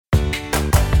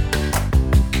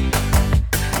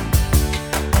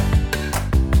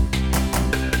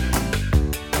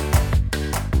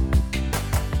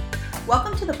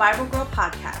Bible Girl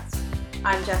Podcast.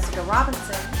 I'm Jessica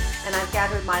Robinson, and I've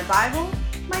gathered my Bible,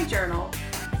 my journal,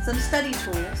 some study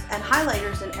tools, and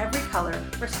highlighters in every color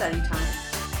for study time.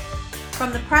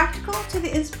 From the practical to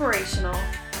the inspirational,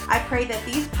 I pray that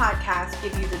these podcasts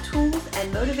give you the tools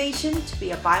and motivation to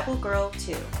be a Bible girl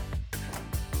too.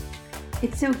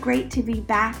 It's so great to be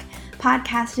back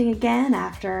podcasting again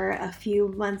after a few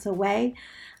months away.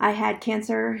 I had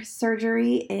cancer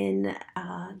surgery in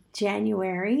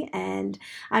January, and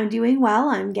I'm doing well.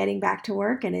 I'm getting back to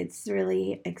work, and it's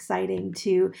really exciting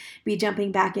to be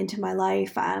jumping back into my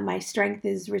life. My strength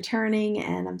is returning,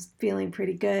 and I'm feeling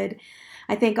pretty good.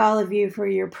 I thank all of you for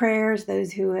your prayers,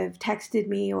 those who have texted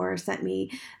me or sent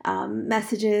me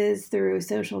messages through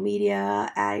social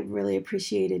media. I really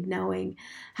appreciated knowing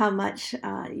how much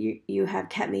you have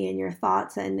kept me in your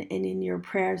thoughts and in your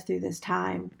prayers through this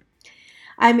time.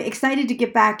 I'm excited to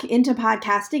get back into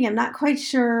podcasting. I'm not quite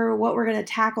sure what we're going to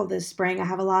tackle this spring. I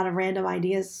have a lot of random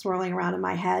ideas swirling around in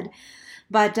my head.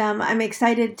 But I'm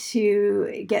excited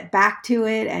to get back to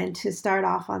it and to start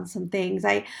off on some things.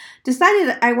 I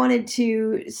decided I wanted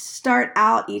to start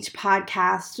out each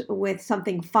podcast with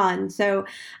something fun. So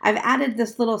I've added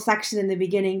this little section in the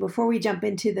beginning before we jump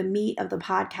into the meat of the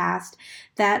podcast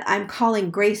that I'm calling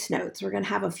Grace Notes. We're going to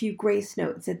have a few Grace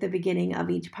Notes at the beginning of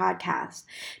each podcast.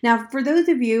 Now, for those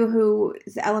of you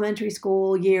whose elementary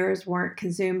school years weren't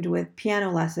consumed with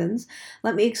piano lessons,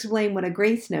 let me explain what a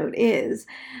Grace Note is.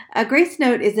 A Grace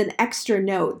Note is an extra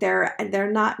note.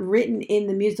 They're not written in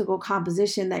the musical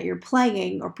composition that you're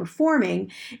playing or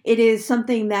performing. It is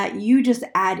something that you just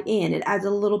add in. It adds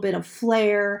a little bit of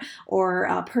flair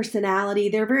or personality.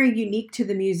 They're very unique to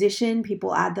the musician.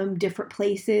 People add them different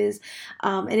places.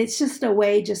 And it's just a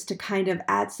way just to kind of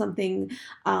add something,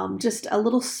 just a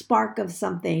little spark of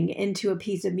something into a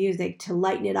piece of music to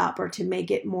lighten it up or to make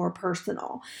it more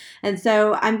personal. And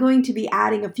so I'm going to be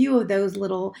adding a few of those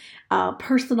little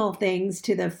personal things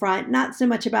to the front, not so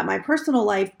much about my personal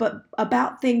life, but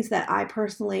about things that I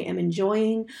personally am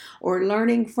enjoying or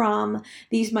learning from.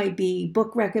 These might be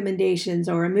book recommendations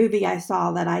or a movie I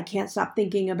saw that I can't stop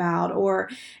thinking about, or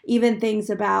even things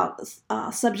about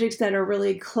subjects that are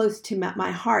really close to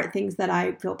my heart, things that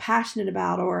I feel passionate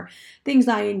about, or things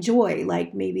I enjoy,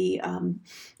 like maybe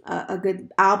a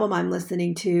good album I'm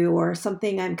listening to, or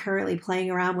something I'm currently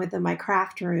playing around with in my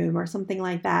craft room, or something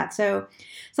like that. So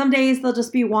some days they'll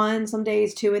just be one, some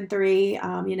days 2 and 3.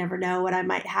 You never know what I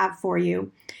might have for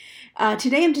you.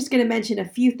 Today I'm just going to mention a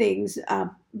few things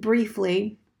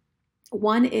briefly.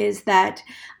 One is that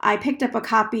I picked up a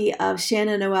copy of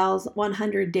Shannon Noel's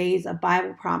 100 Days of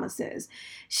Bible Promises.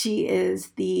 She is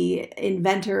the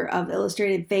inventor of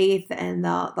Illustrated Faith and the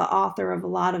author of a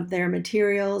lot of their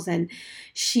materials. And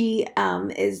she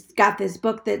is got this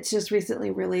book that's just recently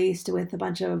released with a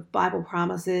bunch of Bible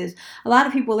promises. A lot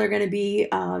of people are going to be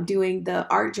doing the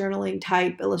art journaling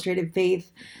type Illustrated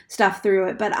Faith stuff through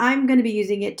it, but I'm going to be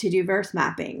using it to do verse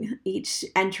mapping. Each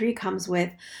entry comes with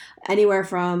anywhere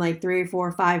from like 3,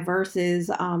 4, 5 verses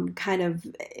kind of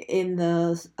in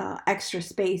the extra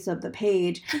space of the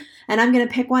page. And I'm going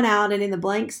to pick one out, and in the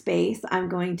blank space, I'm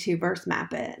going to verse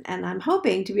map it. And I'm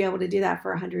hoping to be able to do that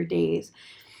for 100 days.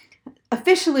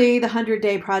 Officially, the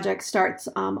 100-day project starts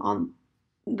on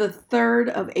the 3rd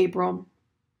of April.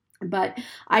 But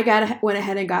I went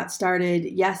ahead and got started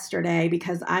yesterday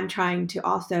because I'm trying to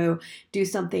also do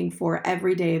something for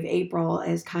every day of April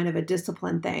as kind of a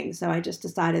discipline thing. So I just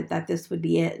decided that this would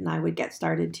be it, and I would get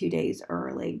started 2 days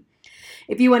early.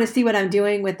 If you want to see what I'm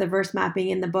doing with the verse mapping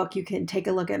in the book, you can take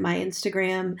a look at my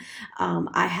Instagram.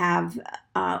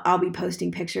 I'll be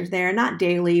posting pictures there, not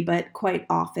daily, but quite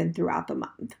often throughout the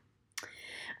month.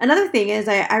 Another thing is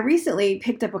I recently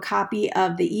picked up a copy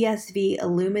of the ESV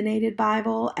Illuminated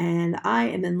Bible, and I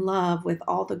am in love with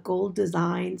all the gold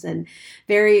designs and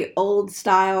very old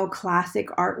style classic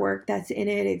artwork that's in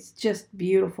it. It's just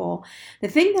beautiful. The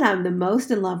thing that I'm the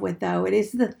most in love with, though, it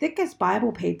is the thickest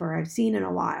Bible paper I've seen in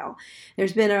a while.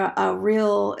 There's been a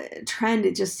real trend.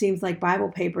 It just seems like Bible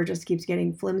paper just keeps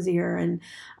getting flimsier, and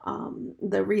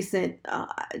the recent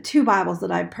 2 Bibles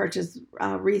that I purchased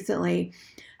recently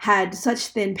had such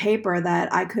thin paper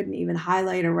that I couldn't even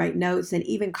highlight or write notes, and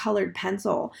even colored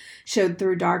pencil showed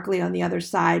through darkly on the other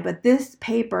side. But this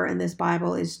paper in this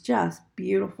Bible is just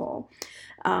beautiful.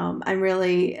 I'm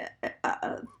really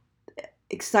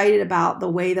excited about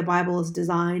the way the Bible is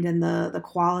designed and the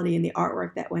quality and the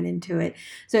artwork that went into it.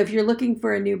 So if you're looking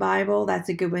for a new Bible, that's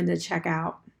a good one to check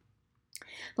out.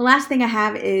 The last thing I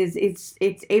have is it's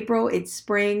April, it's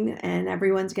spring, and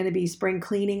everyone's going to be spring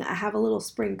cleaning. I have a little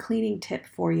spring cleaning tip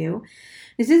for you.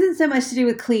 This isn't so much to do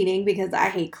with cleaning because I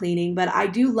hate cleaning, but I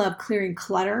do love clearing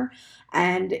clutter.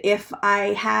 And if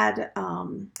I had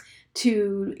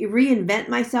to reinvent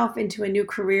myself into a new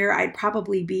career, I'd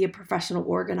probably be a professional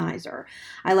organizer.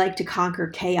 I like to conquer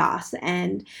chaos.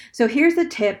 And so here's a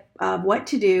tip of what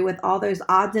to do with all those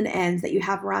odds and ends that you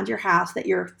have around your house that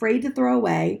you're afraid to throw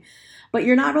away, but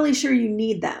you're not really sure you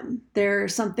need them.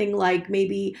 There's something like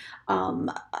maybe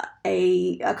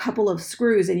a couple of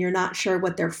screws and you're not sure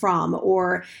what they're from,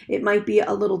 or it might be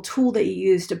a little tool that you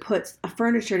use to put a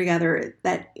furniture together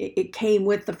that it came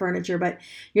with the furniture, but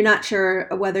you're not sure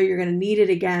whether you're going to need it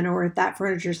again or if that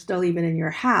furniture is still even in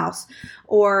your house.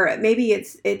 Or maybe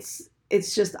it's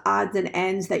just odds and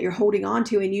ends that you're holding on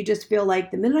to, and you just feel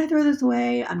like the minute I throw this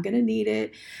away, I'm going to need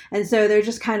it. And so they're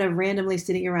just kind of randomly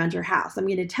sitting around your house. I'm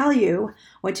going to tell you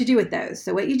what to do with those.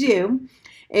 So what you do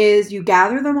is you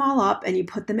gather them all up and you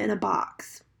put them in a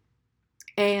box.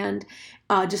 And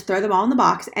just throw them all in the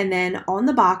box. And then on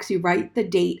the box, you write the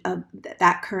date of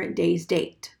that current day's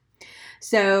date.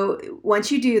 So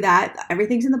once you do that,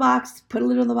 everything's in the box, put a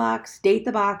lid on the box, date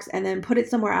the box, and then put it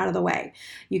somewhere out of the way.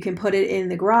 You can put it in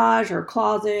the garage or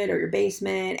closet or your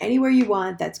basement, anywhere you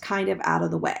want that's kind of out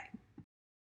of the way.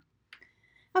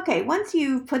 Okay, once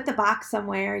you've put the box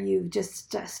somewhere, you've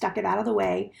just stuck it out of the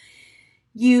way,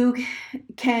 you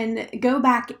can go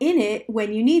back in it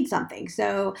when you need something.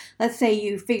 So let's say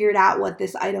you figured out what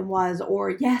this item was,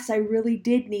 or yes, I really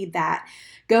did need that.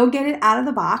 Go get it out of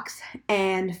the box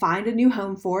and find a new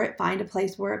home for it, find a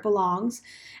place where it belongs.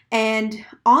 And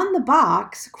on the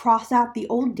box, cross out the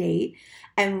old date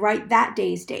and write that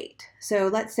day's date. So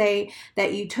let's say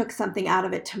that you took something out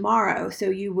of it tomorrow. So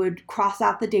you would cross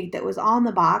out the date that was on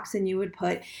the box and you would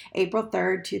put April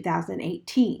 3rd,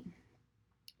 2018.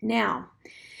 Now,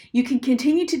 you can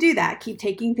continue to do that. Keep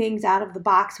taking things out of the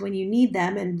box when you need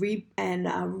them and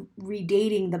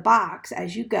redating the box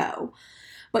as you go.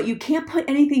 But you can't put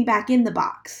anything back in the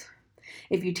box.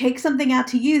 If you take something out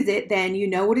to use it, then you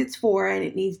know what it's for, and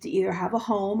it needs to either have a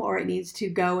home or it needs to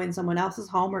go in someone else's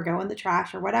home or go in the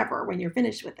trash or whatever when you're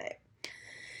finished with it.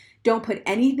 Don't put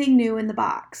anything new in the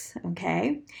box,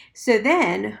 okay? So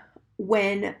then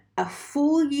when a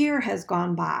full year has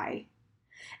gone by,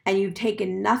 and you've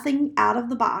taken nothing out of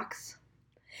the box,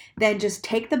 then just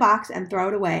take the box and throw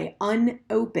it away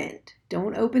unopened.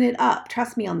 Don't open it up.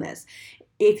 Trust me on this.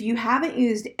 If you haven't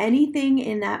used anything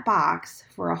in that box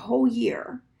for a whole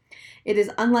year, it is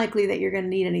unlikely that you're going to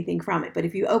need anything from it. But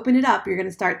if you open it up, you're going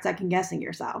to start second guessing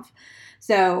yourself.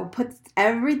 So put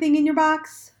everything in your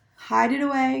box, hide it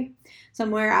away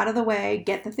somewhere out of the way,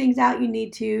 get the things out you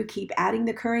need to, keep adding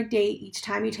the current date each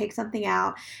time you take something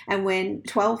out, and when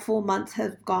 12 full months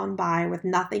have gone by with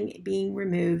nothing being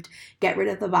removed, get rid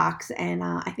of the box, and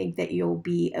I think that you'll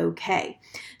be okay.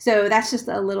 So that's just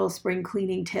a little spring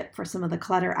cleaning tip for some of the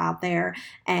clutter out there,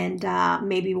 and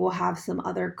maybe we'll have some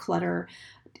other clutter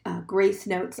grace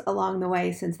notes along the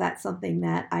way, since that's something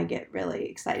that I get really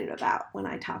excited about when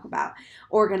I talk about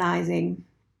organizing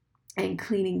and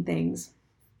cleaning things.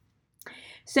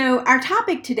 So our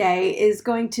topic today is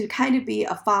going to kind of be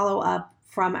a follow-up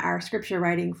from our scripture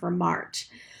writing for March.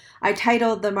 I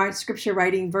titled the March scripture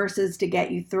writing Verses to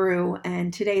Get You Through,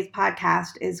 and today's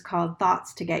podcast is called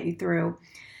Thoughts to Get You Through.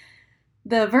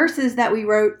 The verses that we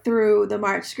wrote through the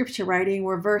March scripture writing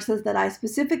were verses that I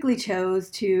specifically chose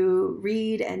to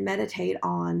read and meditate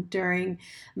on during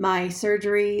my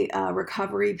surgery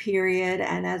recovery period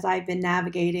and as I've been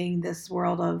navigating this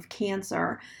world of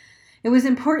cancer. It was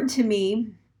important to me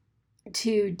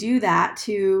to do that,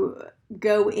 to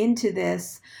go into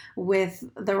this with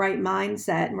the right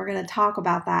mindset, and we're going to talk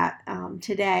about that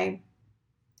today.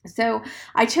 So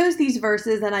I chose these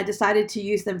verses and I decided to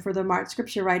use them for the March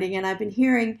scripture writing, and I've been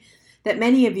hearing that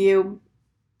many of you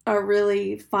are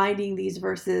really finding these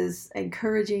verses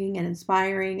encouraging and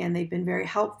inspiring, and they've been very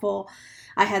helpful.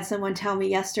 I had someone tell me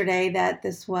yesterday that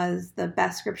this was the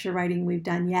best scripture writing we've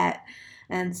done yet.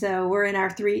 And so we're in our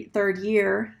third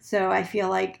year, so I feel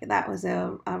like that was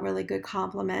a really good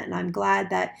compliment, and I'm glad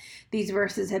that these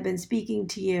verses have been speaking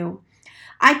to you.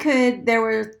 There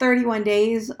were 31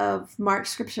 days of March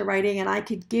scripture writing, and I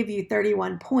could give you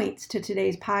 31 points to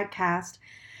today's podcast,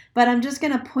 but I'm just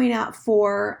going to point out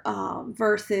 4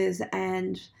 verses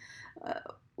and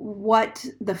what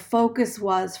the focus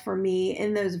was for me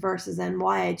in those verses and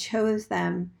why I chose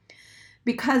them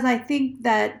because I think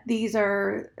that these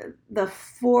are the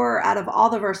four out of all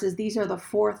the verses, these are the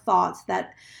four thoughts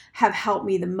that have helped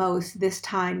me the most this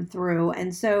time through.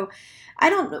 And so I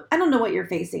don't know what you're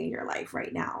facing in your life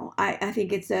right now. I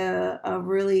think it's a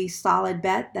really solid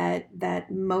bet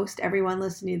that most everyone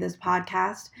listening to this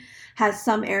podcast has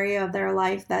some area of their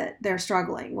life that they're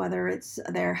struggling, whether it's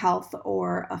their health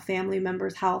or a family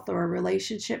member's health or a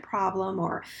relationship problem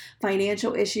or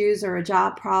financial issues or a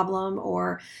job problem,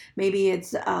 or maybe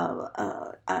it's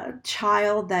a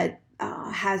child that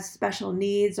has special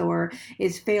needs or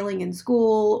is failing in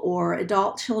school, or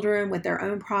adult children with their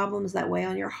own problems that weigh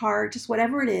on your heart, just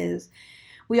whatever it is.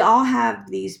 We all have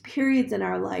these periods in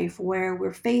our life where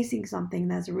we're facing something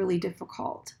that's really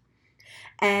difficult.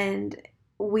 And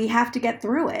we have to get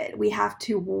through it. We have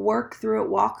to work through it,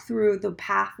 walk through the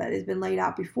path that has been laid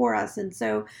out before us. And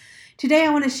so today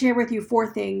I want to share with you four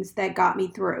things that got me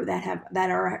through, that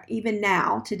are even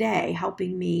now, today,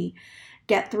 helping me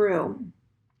get through.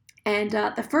 And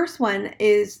the first one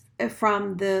is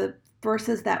from the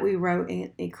verses that we wrote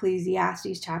in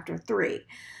Ecclesiastes chapter 3.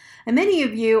 And many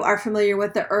of you are familiar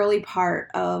with the early part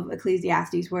of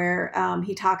Ecclesiastes, where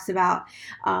he talks about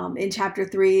in chapter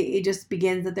 3, it just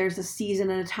begins that there's a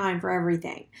season and a time for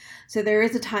everything. So there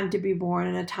is a time to be born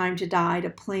and a time to die,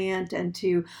 to plant and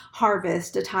to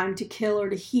harvest, a time to kill or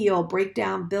to heal, break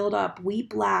down, build up,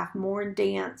 weep, laugh, mourn,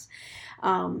 dance.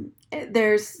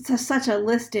 There's such a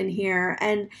list in here.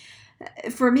 And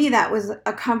for me, that was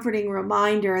a comforting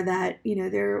reminder that,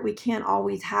 we can't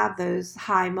always have those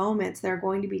high moments. There are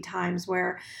going to be times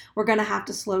where we're going to have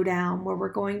to slow down, where we're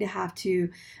going to have to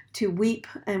weep,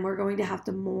 and we're going to have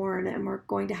to mourn, and we're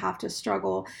going to have to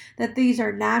struggle, that these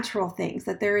are natural things,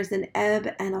 that there is an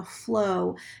ebb and a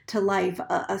flow to life,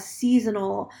 a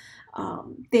seasonal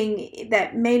thing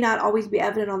that may not always be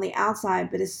evident on the outside,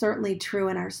 but is certainly true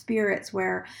in our spirits,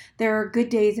 where there are good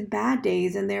days and bad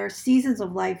days, and there are seasons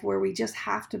of life where we just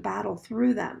have to battle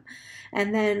through them.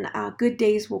 And then good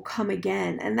days will come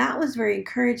again. And that was very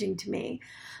encouraging to me.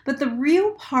 But the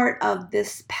real part of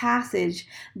this passage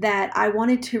that I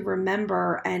wanted to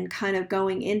remember, and kind of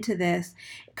going into this,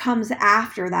 comes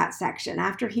after that section.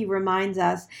 After he reminds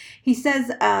us, he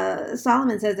says,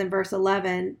 Solomon says in verse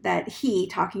 11 that he,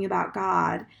 talking about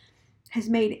God, has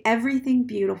made everything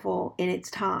beautiful in its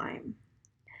time.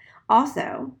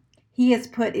 Also, he has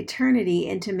put eternity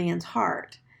into man's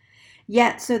heart,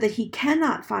 yet so that he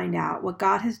cannot find out what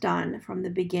God has done from the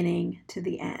beginning to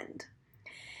the end.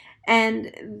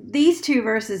 And these two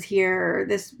verses here,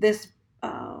 this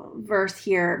verse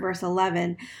here, verse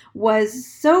 11, was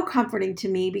so comforting to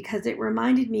me because it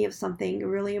reminded me of something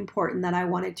really important that I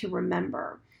wanted to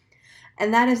remember.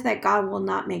 And that is that God will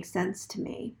not make sense to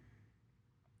me.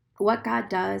 What God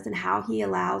does and how he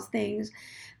allows things,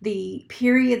 the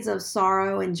periods of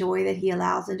sorrow and joy that he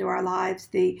allows into our lives,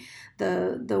 the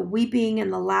weeping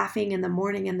and the laughing and the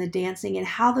mourning and the dancing, and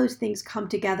how those things come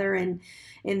together in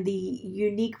the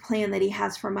unique plan that he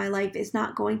has for my life is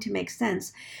not going to make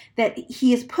sense. That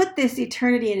he has put this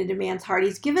eternity into man's heart.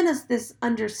 He's given us this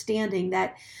understanding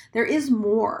that there is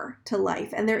more to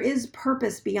life and there is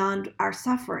purpose beyond our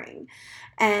suffering.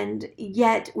 And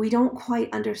yet we don't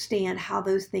quite understand how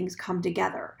those things come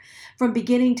together. From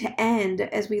beginning to end,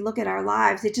 as we look at our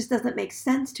lives, it just doesn't make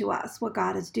sense to us what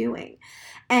God is doing.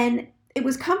 And it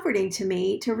was comforting to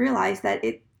me to realize that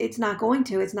it's not going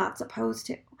to, it's not supposed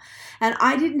to. And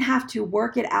I didn't have to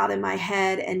work it out in my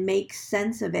head and make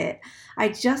sense of it. I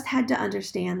just had to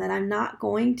understand that I'm not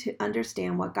going to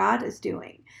understand what God is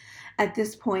doing at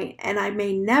this point, and I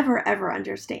may never ever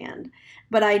understand,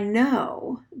 but I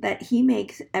know that he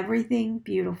makes everything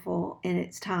beautiful in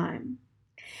its time.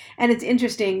 And it's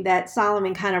interesting that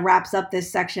Solomon kind of wraps up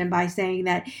this section by saying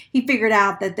that he figured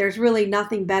out that there's really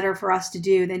nothing better for us to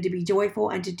do than to be joyful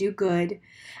and to do good,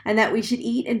 and that we should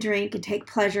eat and drink and take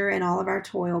pleasure in all of our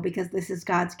toil because this is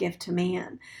God's gift to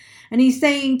man. And he's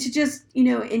saying to just,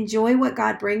 enjoy what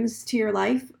God brings to your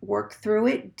life, work through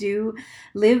it, do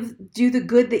the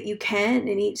good that you can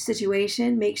in each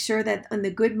situation. Make sure that in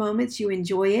the good moments you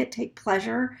enjoy it, take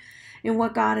pleasure in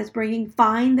what God is bringing.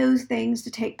 Find those things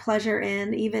to take pleasure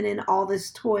in, even in all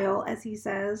this toil, as he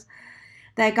says,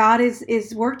 that God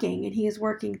is working, and he is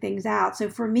working things out. So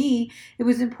for me, it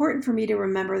was important for me to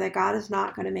remember that God is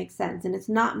not going to make sense, and it's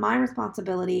not my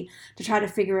responsibility to try to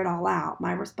figure it all out.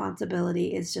 My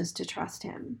responsibility is just to trust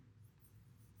him.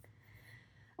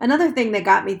 Another thing that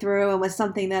got me through and was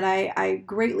something that I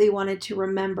greatly wanted to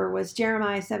remember was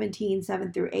Jeremiah 17,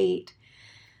 7 through 8.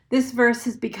 This verse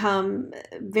has become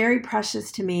very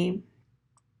precious to me.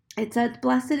 It says,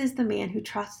 "Blessed is the man who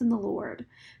trusts in the Lord,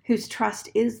 whose trust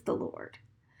is the Lord.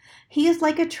 He is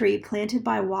like a tree planted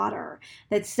by water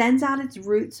that sends out its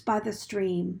roots by the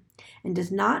stream and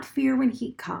does not fear when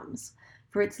heat comes,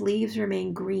 for its leaves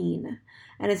remain green,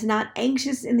 and is not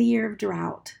anxious in the year of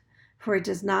drought, for it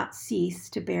does not cease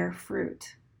to bear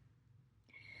fruit.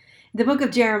 The book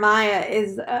of Jeremiah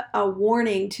is a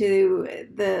warning to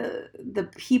the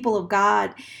people of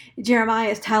God. Jeremiah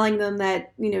is telling them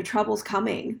that, trouble's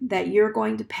coming, that you're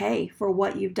going to pay for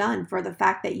what you've done, for the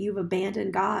fact that you've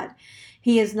abandoned God.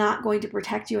 He is not going to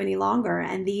protect you any longer.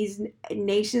 And these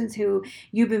nations who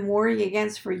you've been warring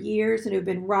against for years and who've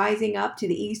been rising up to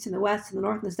the east and the west and the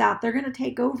north and the south, they're going to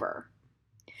take over.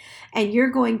 And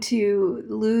you're going to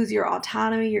lose your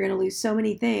autonomy. You're going to lose so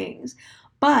many things.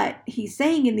 But he's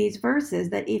saying in these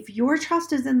verses that if your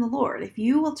trust is in the Lord, if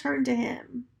you will turn to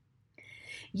him,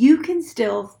 you can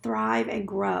still thrive and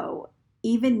grow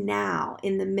even now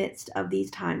in the midst of these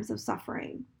times of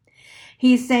suffering.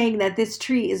 He's saying that this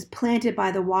tree is planted by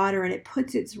the water and it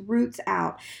puts its roots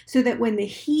out so that when the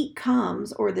heat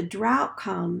comes or the drought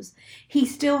comes, he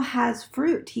still has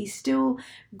fruit. He's still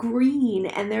green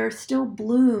and there are still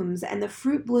blooms, and the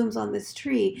fruit blooms on this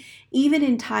tree even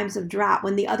in times of drought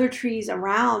when the other trees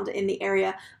around in the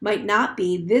area might not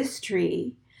be. This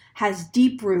tree has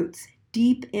deep roots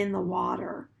deep in the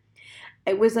water.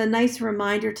 It was a nice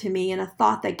reminder to me, and a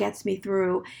thought that gets me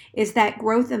through is that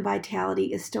growth and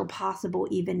vitality is still possible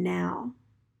even now.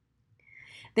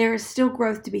 There is still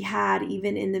growth to be had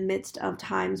even in the midst of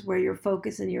times where your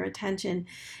focus and your attention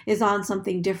is on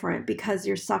something different because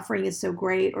your suffering is so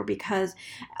great, or because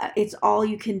it's all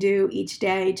you can do each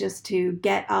day just to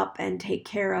get up and take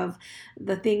care of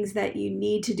the things that you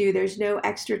need to do. There's no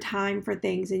extra time for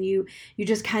things, and you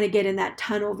just kind of get in that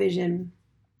tunnel vision.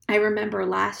 I remember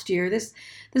last year, this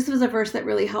was a verse that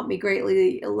really helped me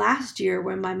greatly. Last year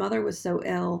when my mother was so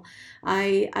ill,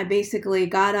 I basically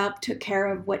got up, took care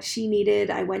of what she needed.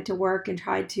 I went to work and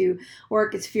tried to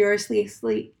work as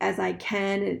furiously as I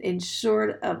can in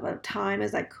short of a time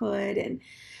as I could, and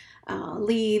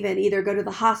leave and either go to the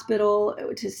hospital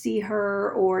to see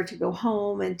her or to go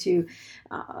home and to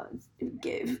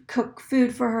cook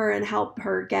food for her and help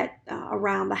her get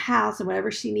around the house and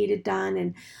whatever she needed done.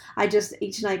 And I just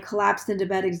each night collapsed into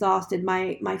bed exhausted.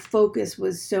 My focus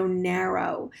was so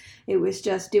narrow. It was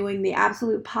just doing the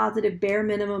absolute positive bare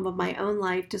minimum of my own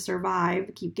life to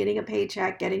survive, keep getting a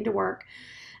paycheck, getting to work,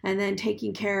 and then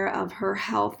taking care of her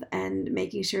health and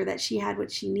making sure that she had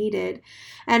what she needed.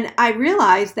 And I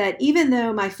realized that even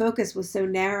though my focus was so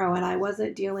narrow and I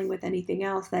wasn't dealing with anything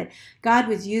else, that God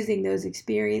was using those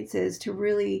experiences to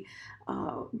really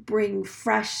bring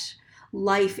fresh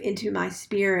life into my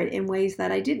spirit in ways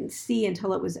that I didn't see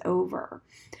until it was over.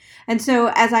 And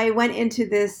so as I went into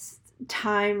this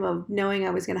time of knowing I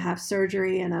was going to have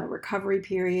surgery and a recovery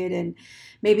period and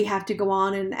maybe have to go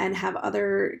on and have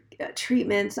other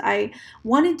treatments, I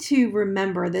wanted to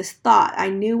remember this thought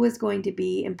I knew was going to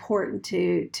be important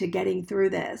to getting through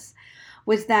this,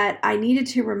 was that I needed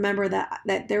to remember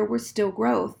that there was still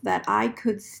growth, that I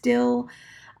could still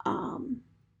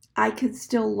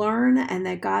learn, and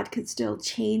that God could still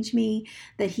change me,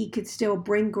 that he could still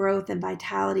bring growth and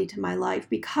vitality to my life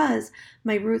because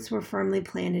my roots were firmly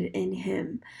planted in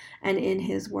him and in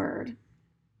his word.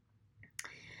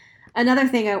 Another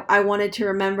thing I wanted to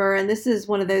remember, and this is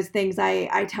one of those things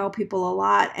I tell people a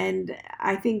lot, and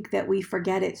I think that we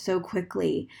forget it so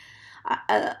quickly.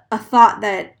 A thought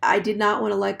that I did not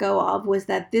want to let go of was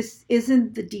that this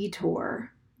isn't the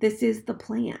detour. This is the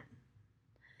plan.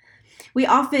 We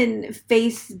often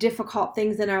face difficult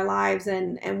things in our lives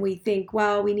and we think,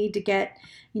 well, we need to get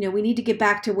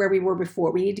back to where we were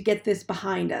before. We need to get this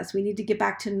behind us. We need to get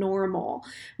back to normal.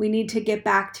 We need to get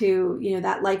back to,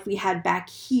 that life we had back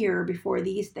here before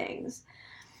these things.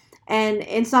 And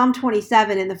in Psalm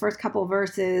 27, in the first couple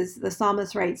verses, the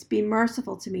psalmist writes, "Be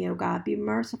merciful to me, O God, be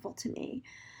merciful to me.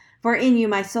 For in you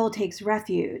my soul takes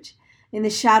refuge. In the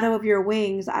shadow of your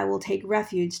wings I will take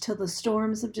refuge till the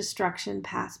storms of destruction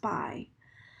pass by.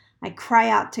 I cry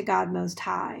out to God Most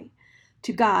High,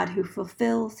 to God who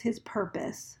fulfills his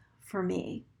purpose for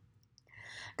me."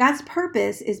 God's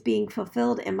purpose is being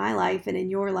fulfilled in my life and in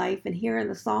your life and here in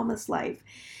the psalmist's life,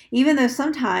 even though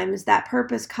sometimes that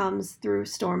purpose comes through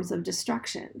storms of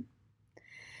destruction.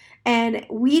 And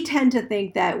we tend to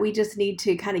think that we just need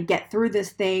to kind of get through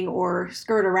this thing or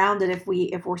skirt around it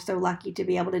if we're so lucky to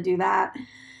be able to do that,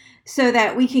 so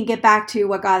that we can get back to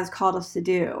what God has called us to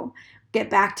do,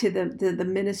 get back to the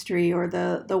ministry or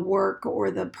the work or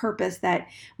the purpose that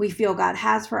we feel God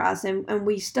has for us. And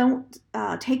we don't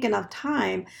take enough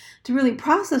time to really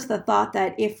process the thought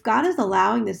that if God is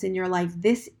allowing this in your life,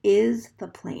 this is the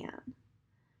plan.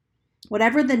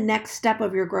 Whatever the next step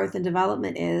of your growth and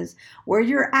development is, where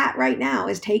you're at right now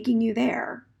is taking you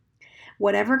there.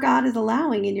 Whatever God is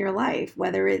allowing in your life,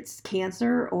 whether it's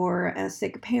cancer or a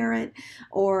sick parent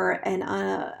or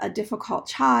a difficult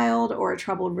child or a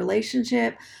troubled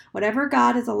relationship, whatever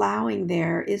God is allowing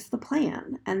there is the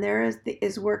plan, and there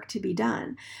is work to be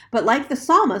done. But like the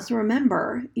psalmist,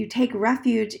 remember, you take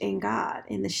refuge in God,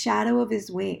 in the shadow of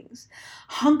his wings.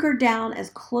 Hunker down as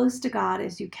close to God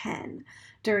as you can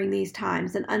during these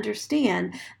times, and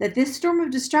understand that this storm of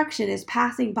destruction is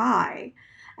passing by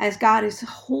as God is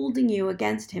holding you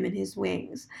against him in his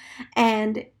wings,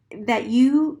 and that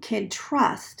you can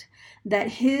trust that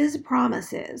his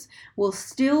promises will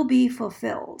still be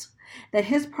fulfilled, that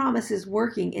his promise is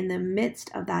working in the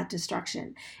midst of that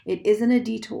destruction. It isn't a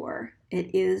detour.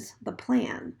 It is the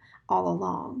plan all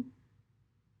along.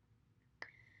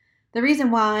 The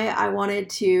reason why I wanted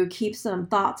to keep some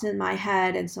thoughts in my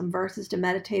head and some verses to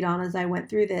meditate on as I went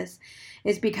through this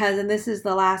is because, and this is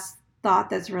the last thought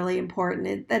that's really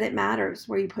important, that it matters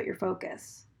where you put your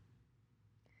focus.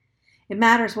 It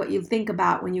matters what you think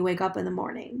about when you wake up in the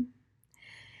morning.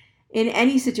 In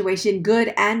any situation,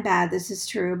 good and bad, this is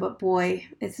true, but boy,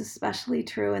 it's especially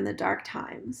true in the dark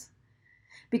times.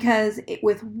 Because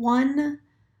with one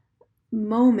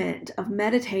moment of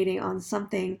meditating on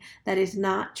something that is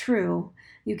not true,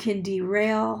 you can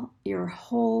derail your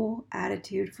whole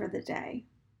attitude for the day.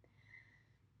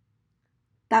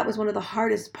 That was one of the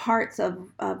hardest parts of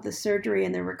the surgery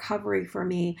and the recovery for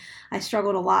me. I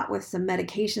struggled a lot with some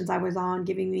medications I was on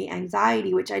giving me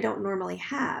anxiety, which I don't normally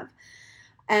have.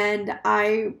 And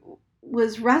I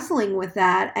was wrestling with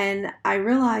that, and I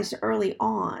realized early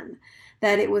on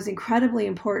that it was incredibly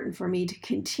important for me to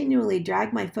continually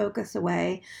drag my focus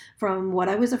away from what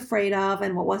I was afraid of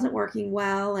and what wasn't working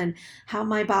well, and how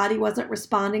my body wasn't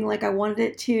responding like I wanted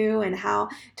it to, and how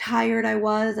tired I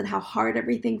was and how hard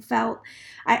everything felt.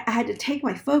 I had to take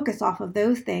my focus off of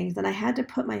those things, and I had to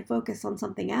put my focus on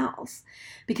something else,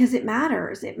 because it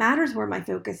matters. It matters where my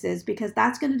focus is, because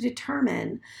that's going to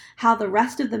determine how the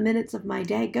rest of the minutes of my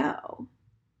day go.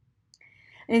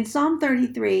 In Psalm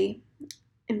 33,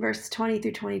 in verses 20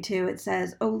 through 22, it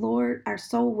says, "O Lord, our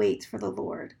soul waits for the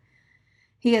Lord.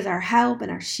 He is our help and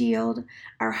our shield.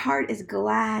 Our heart is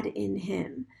glad in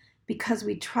him, because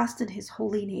we trust in his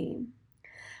holy name.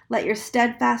 Let your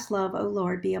steadfast love, O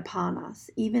Lord, be upon us,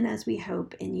 even as we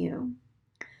hope in you."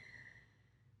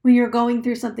 When you're going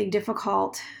through something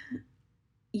difficult,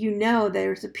 you know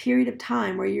there's a period of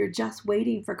time where you're just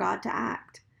waiting for God to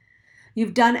act.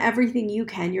 You've done everything you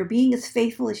can. You're being as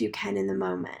faithful as you can in the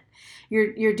moment.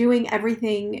 You're doing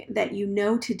everything that you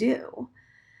know to do.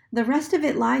 The rest of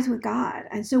it lies with God,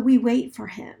 and so we wait for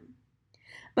him.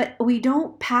 But we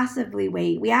don't passively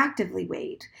wait. We actively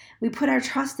wait. We put our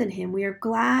trust in him. We are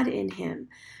glad in him.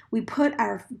 We put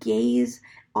our gaze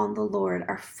on the Lord,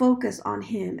 our focus on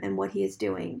him and what he is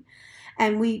doing.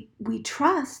 And we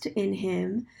trust in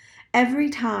him every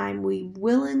time we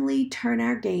willingly turn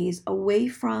our gaze away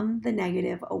from the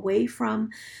negative, away from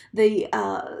the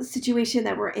situation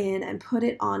that we're in, and put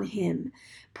it on him.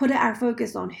 Put our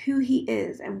focus on who he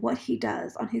is and what he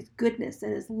does, on his goodness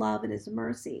and his love and his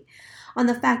mercy, on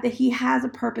the fact that he has a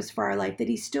purpose for our life, that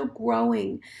he's still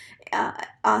growing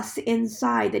us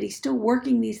inside, that he's still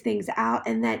working these things out,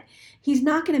 and that he's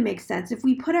not going to make sense. If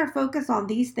we put our focus on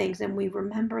these things and we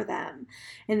remember them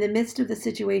in the midst of the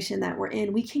situation that we're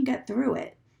in, we can get through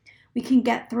it. We can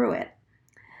get through it.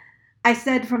 I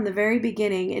said from the very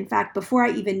beginning, in fact, before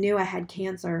I even knew I had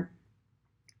cancer,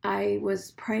 I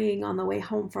was praying on the way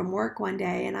home from work one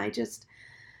day, and I just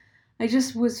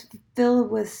was filled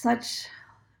with such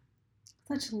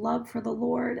love for the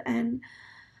Lord. And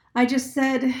I just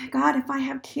said, God, if I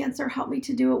have cancer, help me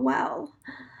to do it well.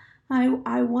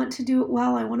 I want to do it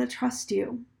well. I want to trust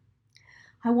you.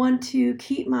 I want to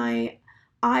keep my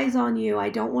eyes on you. I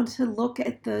don't want to look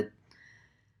at the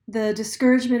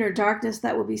discouragement or darkness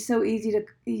that will be so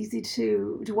easy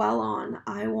to dwell on.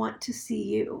 I want to see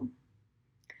you.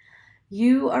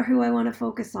 You are who I want to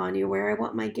focus on. You're where I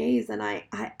want my gaze. And I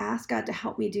asked God to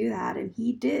help me do that. And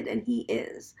he did, and he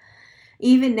is.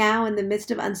 Even now, in the midst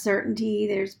of uncertainty,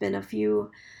 there's been a few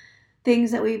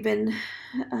things that we've been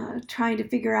trying to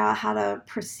figure out how to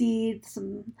proceed,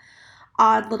 some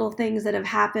odd little things that have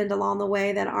happened along the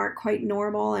way that aren't quite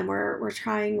normal, and we're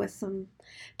trying with some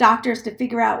doctors to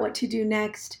figure out what to do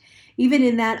next. Even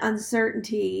in that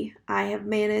uncertainty, I have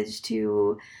managed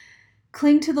to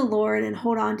cling to the Lord and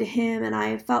hold on to him, and I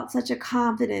have felt such a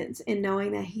confidence in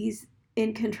knowing that he's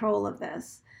in control of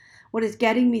this. What is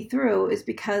getting me through is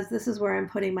because this is where I'm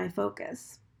putting my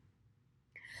focus.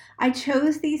 I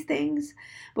chose these things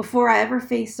before I ever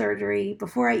faced surgery,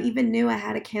 before I even knew I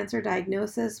had a cancer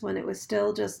diagnosis, when it was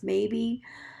still just maybe.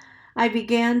 I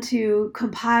began to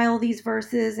compile these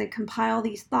verses and compile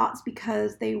these thoughts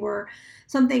because they were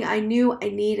something I knew I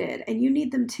needed, and you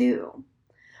need them too.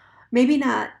 Maybe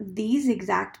not these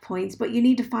exact points, but you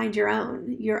need to find your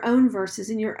own verses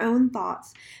and your own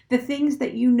thoughts, the things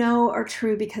that you know are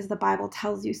true because the Bible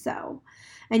tells you so.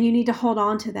 And you need to hold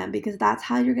on to them because that's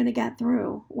how you're going to get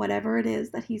through whatever it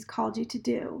is that He's called you to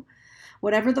do.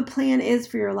 Whatever the plan is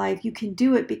for your life, you can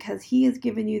do it because He has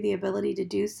given you the ability to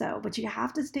do so, but you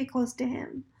have to stay close to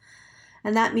Him.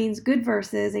 And that means good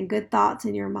verses and good thoughts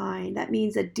in your mind. That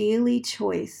means a daily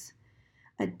choice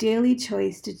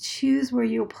to choose where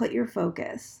you'll put your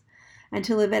focus and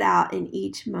to live it out in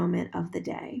each moment of the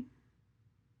day.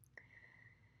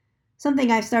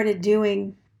 Something I started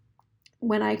doing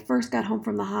when I first got home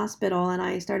from the hospital and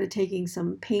I started taking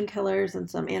some painkillers and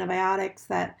some antibiotics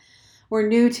that were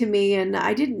new to me, and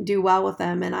I didn't do well with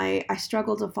them, and I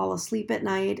struggled to fall asleep at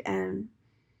night and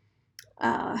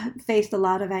faced a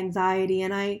lot of anxiety.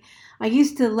 And I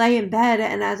used to lay in bed,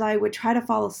 and as I would try to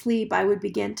fall asleep, I would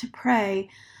begin to pray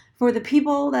for the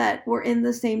people that were in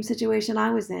the same situation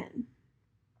I was in.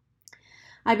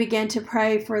 I began to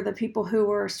pray for the people who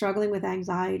were struggling with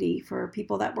anxiety, for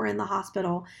people that were in the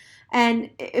hospital. And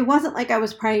it wasn't like I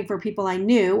was praying for people I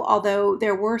knew, although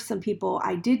there were some people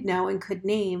I did know and could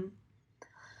name.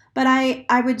 But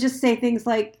I would just say things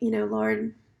like,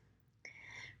 Lord,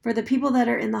 for the people that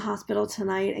are in the hospital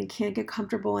tonight and can't get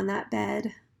comfortable in that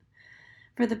bed,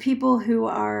 for the people who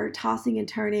are tossing and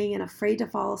turning and afraid to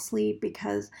fall asleep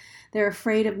because they're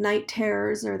afraid of night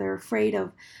terrors, or they're afraid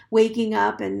of waking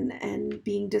up and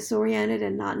being disoriented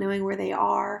and not knowing where they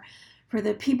are, for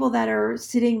the people that are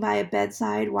sitting by a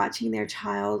bedside watching their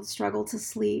child struggle to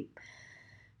sleep,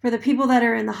 for the people that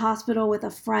are in the hospital with a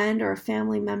friend or a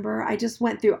family member. I just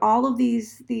went through all of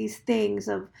these things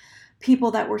of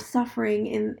people that were suffering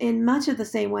in much of the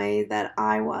same way that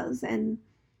I was. And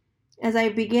as I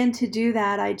began to do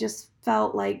that, I just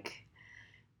felt like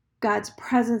God's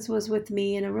presence was with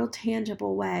me in a real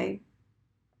tangible way.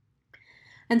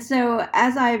 And so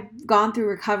as I've gone through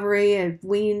recovery, I've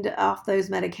weaned off those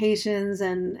medications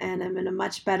and I'm in a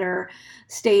much better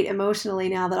state emotionally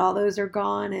now that all those are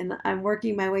gone, and I'm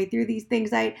working my way through these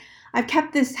things. I've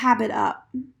kept this habit up.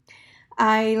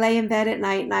 I lay in bed at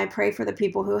night and I pray for the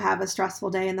people who have a stressful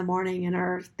day in the morning and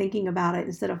are thinking about it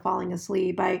instead of falling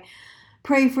asleep. I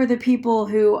pray for the people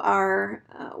who are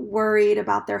worried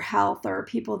about their health, or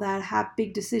people that have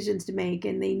big decisions to make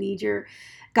and they need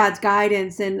God's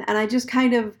guidance. And I just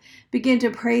kind of begin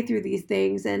to pray through these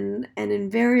things. And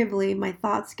invariably my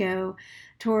thoughts go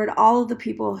toward all of the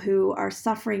people who are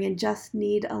suffering and just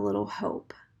need a little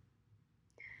hope.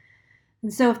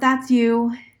 And so if that's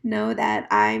you, know that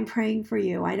I'm praying for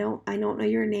you. I don't know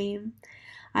your name.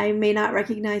 I may not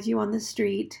recognize you on the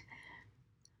street,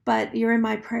 but you're in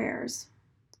my prayers.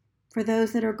 For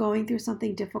those that are going through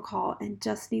something difficult and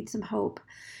just need some hope,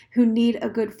 who need a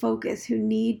good focus, who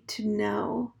need to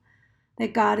know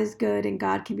that God is good and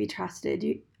God can be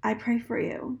trusted, I pray for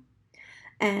you.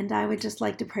 And I would just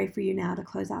like to pray for you now to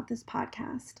close out this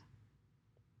podcast.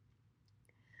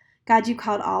 God, you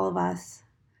called all of us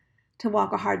to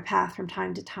walk a hard path from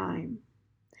time to time.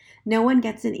 No one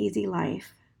gets an easy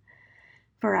life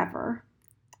forever.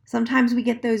 Sometimes we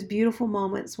get those beautiful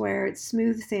moments where it's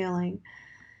smooth sailing,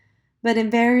 but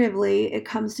invariably it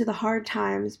comes to the hard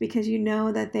times, because you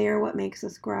know that they are what makes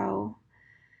us grow.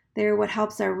 They're what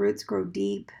helps our roots grow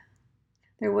deep.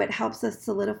 They're what helps us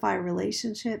solidify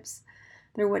relationships.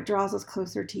 They're what draws us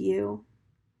closer to you.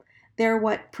 They're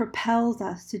what propels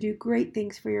us to do great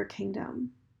things for your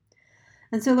kingdom.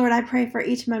 And so, Lord, I pray for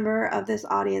each member of this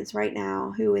audience right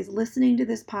now who is listening to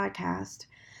this podcast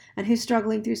and who's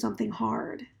struggling through something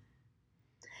hard.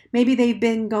 Maybe they've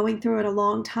been going through it a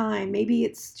long time. Maybe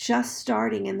it's just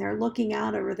starting and they're looking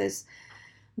out over this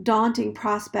daunting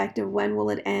prospect of when will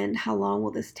it end? How long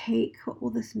will this take? What will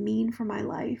this mean for my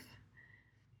life?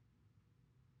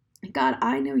 God,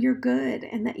 I know you're good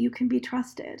and that you can be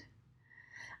trusted.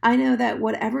 I know that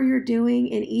whatever you're doing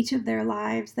in each of their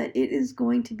lives, that it is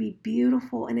going to be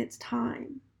beautiful in its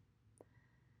time.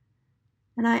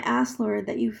 And I ask, Lord,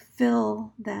 that you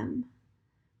fill them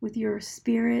with your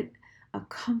spirit of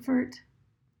comfort,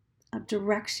 of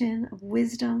direction, of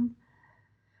wisdom.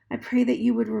 I pray that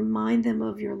you would remind them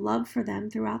of your love for them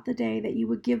throughout the day, that you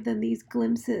would give them these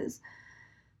glimpses,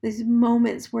 these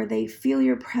moments where they feel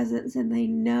your presence and they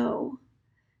know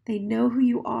who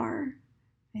you are,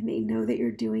 and they know that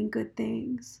you're doing good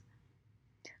things.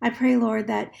 I pray, Lord,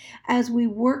 that as we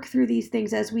work through these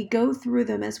things, as we go through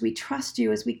them, as we trust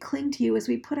you, as we cling to you, as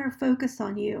we put our focus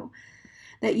on you,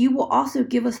 that you will also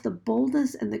give us the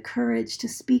boldness and the courage to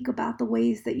speak about the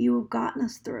ways that you have gotten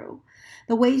us through,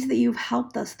 the ways that you've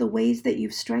helped us, the ways that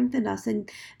you've strengthened us, and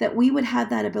that we would have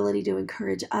that ability to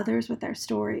encourage others with our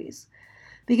stories.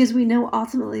 Because we know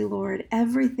ultimately, Lord,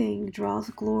 everything draws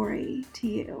glory to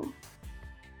you.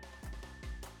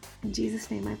 In Jesus'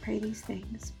 name I pray these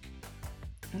things.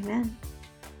 Amen.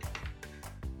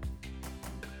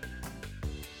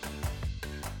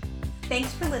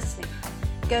 Thanks for listening.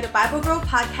 Go to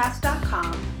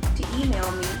BibleGirlPodcast.com to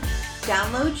email me,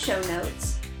 download show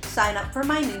notes, sign up for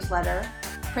my newsletter,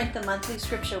 print the monthly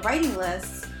scripture writing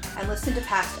lists, and listen to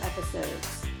past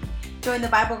episodes. Join the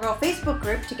Bible Girl Facebook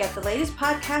group to get the latest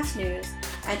podcast news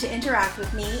and to interact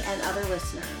with me and other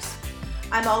listeners.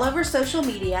 I'm all over social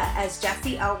media as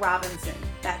Jessie L. Robinson.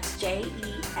 That's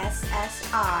Jessil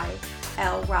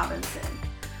Robinson.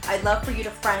 I'd love for you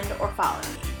to friend or follow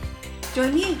me.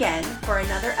 Join me again for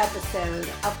another episode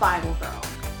of Bible Girl.